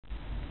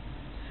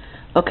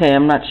Okay,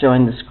 I'm not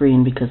showing the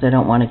screen because I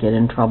don't want to get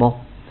in trouble.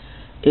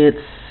 It's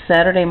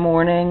Saturday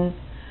morning,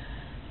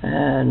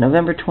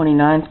 November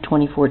 29th,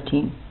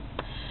 2014.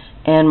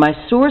 And my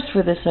source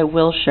for this I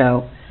will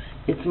show.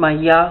 It's my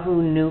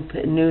Yahoo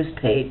news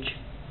page.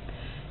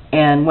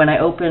 And when I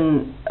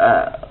open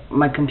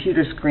my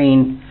computer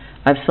screen,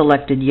 I've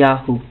selected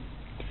Yahoo.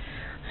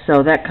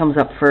 So that comes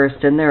up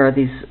first, and there are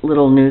these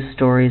little news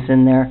stories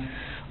in there,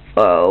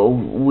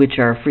 which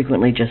are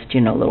frequently just,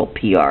 little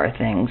PR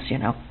things,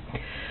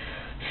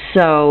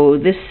 So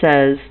this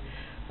says,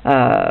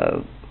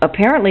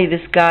 apparently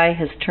this guy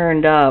has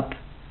turned up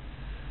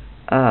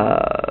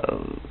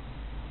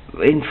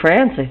in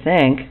France, I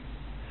think,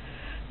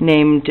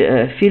 named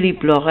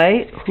Philippe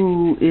Lauret,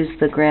 who is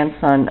the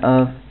grandson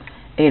of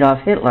Adolf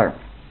Hitler.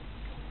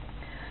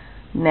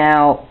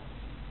 Now,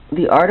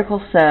 the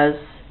article says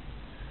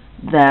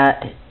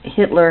that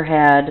Hitler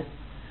had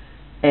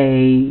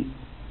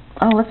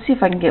let's see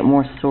if I can get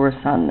more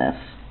source on this.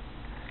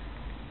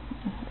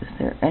 Is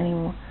there any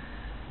more?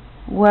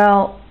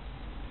 Well,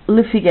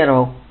 Le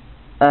Figaro.fr.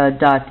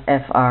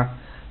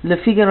 Le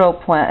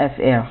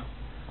Figaro.fr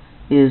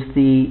is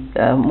the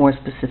more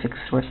specific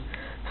source.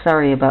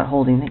 Sorry about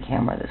holding the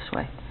camera this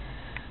way.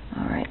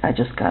 Alright, I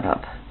just got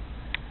up.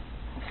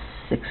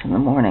 6 in the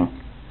morning.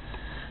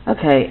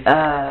 Okay,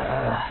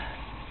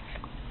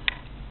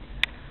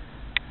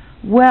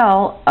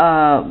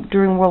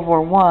 during World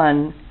War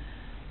I,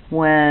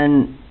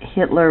 when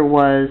Hitler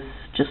was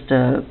just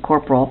a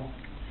corporal,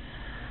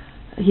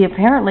 he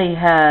apparently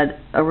had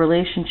a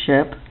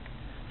relationship,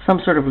 some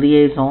sort of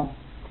liaison,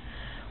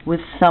 with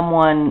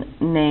someone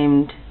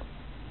named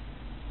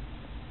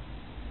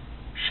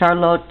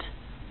Charlotte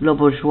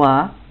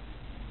Lobourgeois,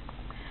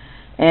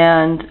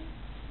 and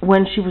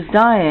when she was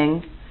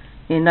dying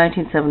in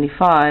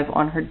 1975,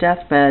 on her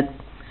deathbed,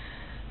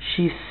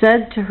 she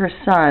said to her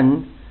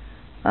son,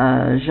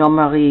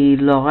 Jean-Marie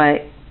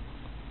Lauret,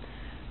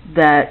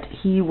 that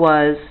he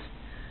was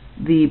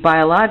the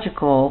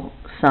biological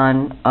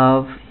son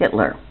of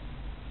Hitler.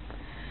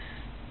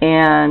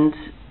 And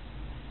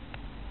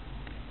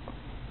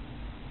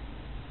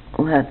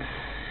let's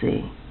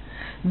see.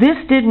 This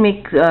did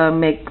make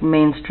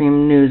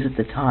mainstream news at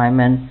the time,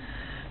 and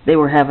they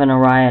were having a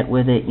riot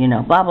with it,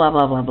 blah, blah,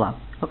 blah, blah, blah.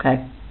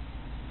 Okay.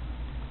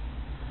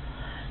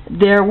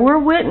 There were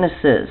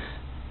witnesses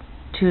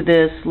to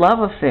this love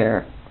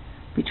affair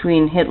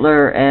between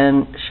Hitler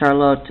and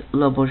Charlotte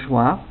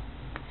Lobourgeois,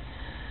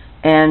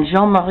 and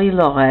Jean-Marie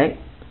Lauret.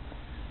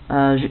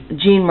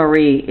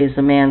 Jean-Marie is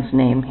a man's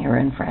name here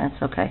in France,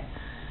 okay.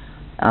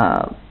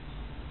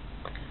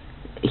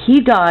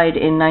 He died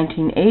in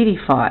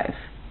 1985,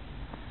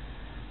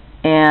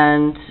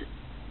 and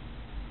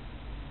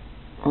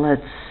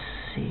let's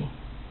see.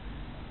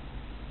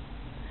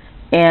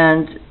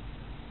 And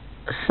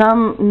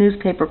some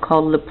newspaper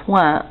called Le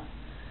Point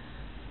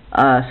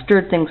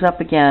stirred things up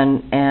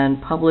again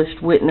and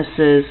published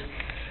witnesses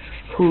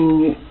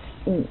who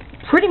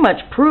pretty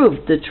much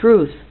proved the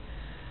truth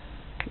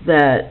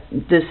that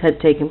this had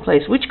taken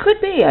place, which could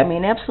be,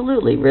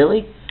 absolutely,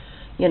 really.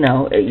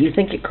 You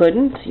think it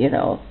couldn't?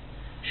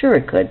 Sure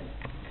it could.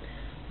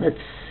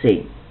 Let's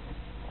see.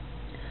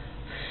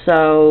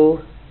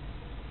 So,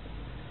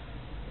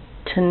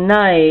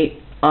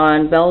 tonight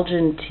on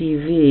Belgian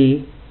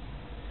TV,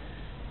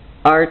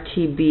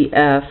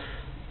 RTBF,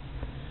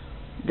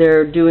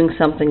 they're doing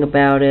something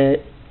about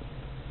it.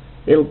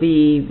 It'll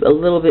be a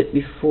little bit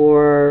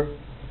before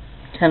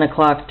 10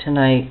 o'clock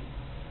tonight.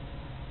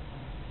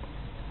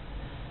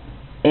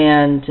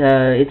 And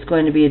it's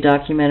going to be a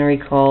documentary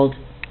called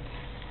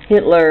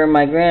Hitler,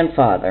 My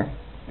Grandfather.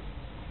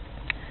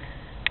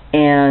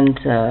 And,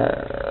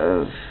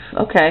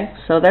 okay,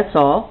 so that's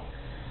all.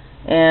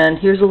 And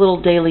here's a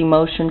little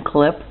Dailymotion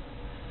clip,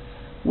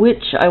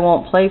 which I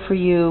won't play for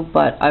you,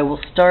 but I will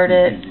start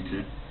it.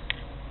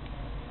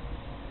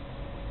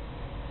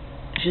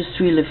 Je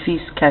suis le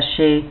fils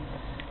caché,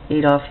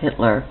 Adolf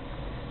Hitler.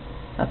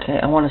 Okay,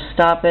 I want to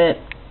stop it,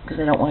 because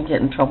I don't want to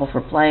get in trouble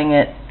for playing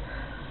it.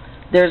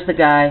 There's the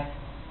guy,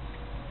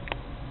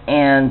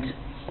 and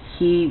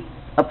he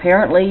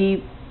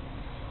apparently,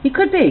 he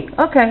could be.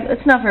 Okay,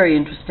 it's not very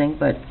interesting,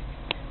 but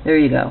there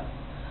you go.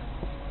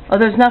 Oh,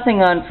 there's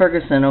nothing on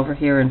Ferguson over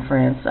here in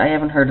France. I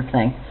haven't heard a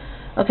thing.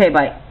 Okay,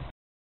 bye.